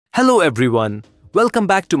Hello everyone, welcome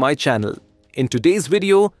back to my channel. In today's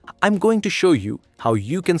video, I'm going to show you how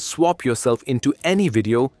you can swap yourself into any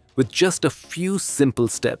video with just a few simple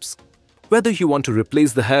steps. Whether you want to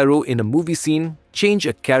replace the hero in a movie scene, change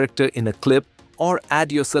a character in a clip, or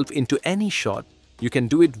add yourself into any shot, you can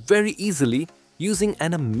do it very easily using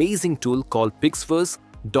an amazing tool called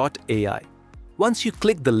PixVerse.ai. Once you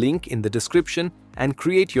click the link in the description and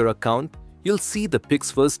create your account, you'll see the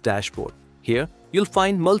PixVerse dashboard. Here, you'll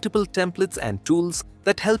find multiple templates and tools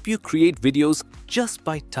that help you create videos just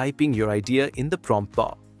by typing your idea in the prompt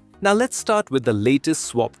bar. Now let's start with the latest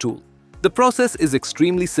swap tool. The process is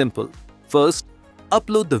extremely simple. First,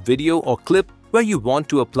 upload the video or clip where you want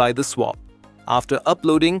to apply the swap. After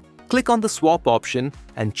uploading, click on the swap option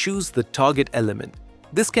and choose the target element.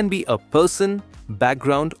 This can be a person,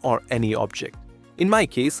 background, or any object. In my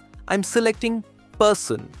case, I'm selecting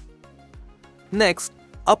person. Next,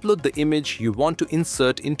 upload the image you want to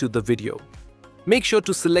insert into the video. Make sure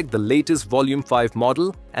to select the latest Volume 5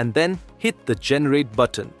 model and then hit the Generate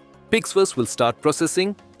button. PixVerse will start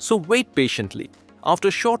processing, so wait patiently. After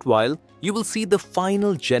a short while, you will see the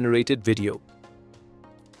final generated video.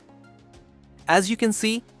 As you can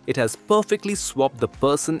see, it has perfectly swapped the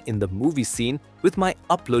person in the movie scene with my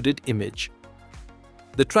uploaded image.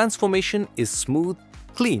 The transformation is smooth,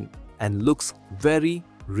 clean, and looks very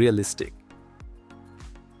realistic.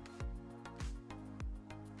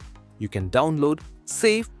 You can download,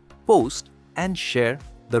 save, post, and share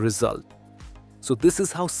the result. So this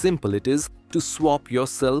is how simple it is to swap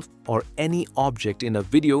yourself or any object in a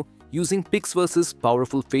video using PixVerse's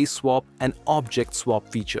powerful face swap and object swap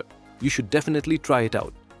feature. You should definitely try it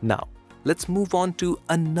out. Now, let's move on to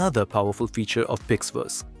another powerful feature of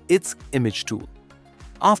PixVerse, its image tool.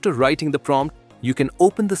 After writing the prompt, you can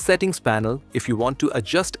open the settings panel if you want to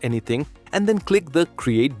adjust anything and then click the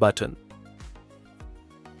Create button.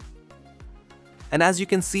 And as you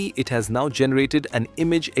can see, it has now generated an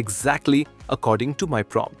image exactly according to my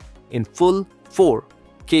prompt, in full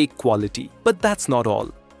 4K quality. But that's not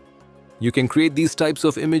all. You can create these types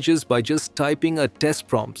of images by just typing a test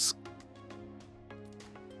prompts.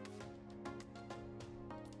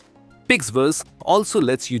 PixVerse also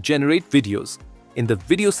lets you generate videos. In the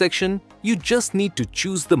video section, you just need to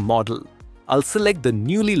choose the model. I'll select the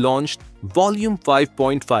newly launched Volume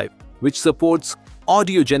 5.5, which supports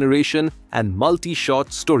audio generation and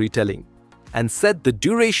multi-shot storytelling, and set the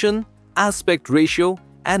duration, aspect ratio,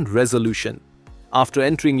 and resolution. After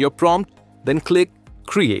entering your prompt, then click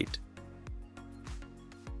Create.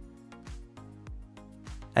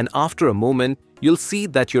 And after a moment, you'll see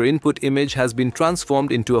that your input image has been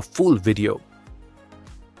transformed into a full video.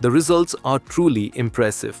 The results are truly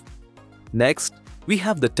impressive. Next, we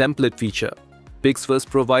have the template feature. PixVerse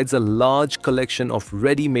provides a large collection of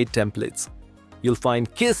ready-made templates. You'll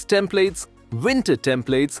find kiss templates, winter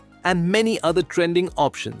templates, and many other trending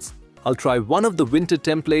options. I'll try one of the winter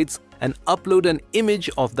templates and upload an image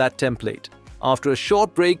of that template. After a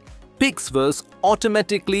short break, PixVerse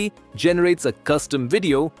automatically generates a custom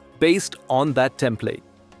video based on that template.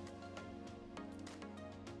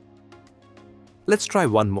 Let's try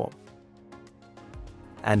one more.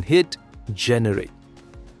 And hit Generate.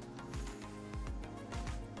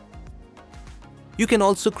 You can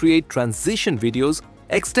also create transition videos,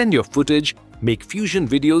 extend your footage, make fusion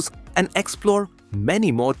videos, and explore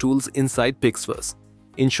many more tools inside PixVerse.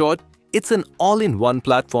 In short, it's an all-in-one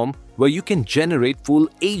platform where you can generate full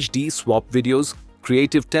HD swap videos,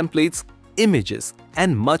 creative templates, images,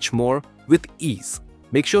 and much more with ease.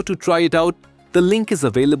 Make sure to try it out. The link is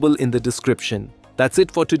available in the description. That's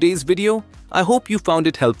it for today's video. I hope you found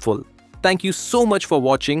it helpful. Thank you so much for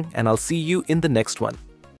watching, and I'll see you in the next one.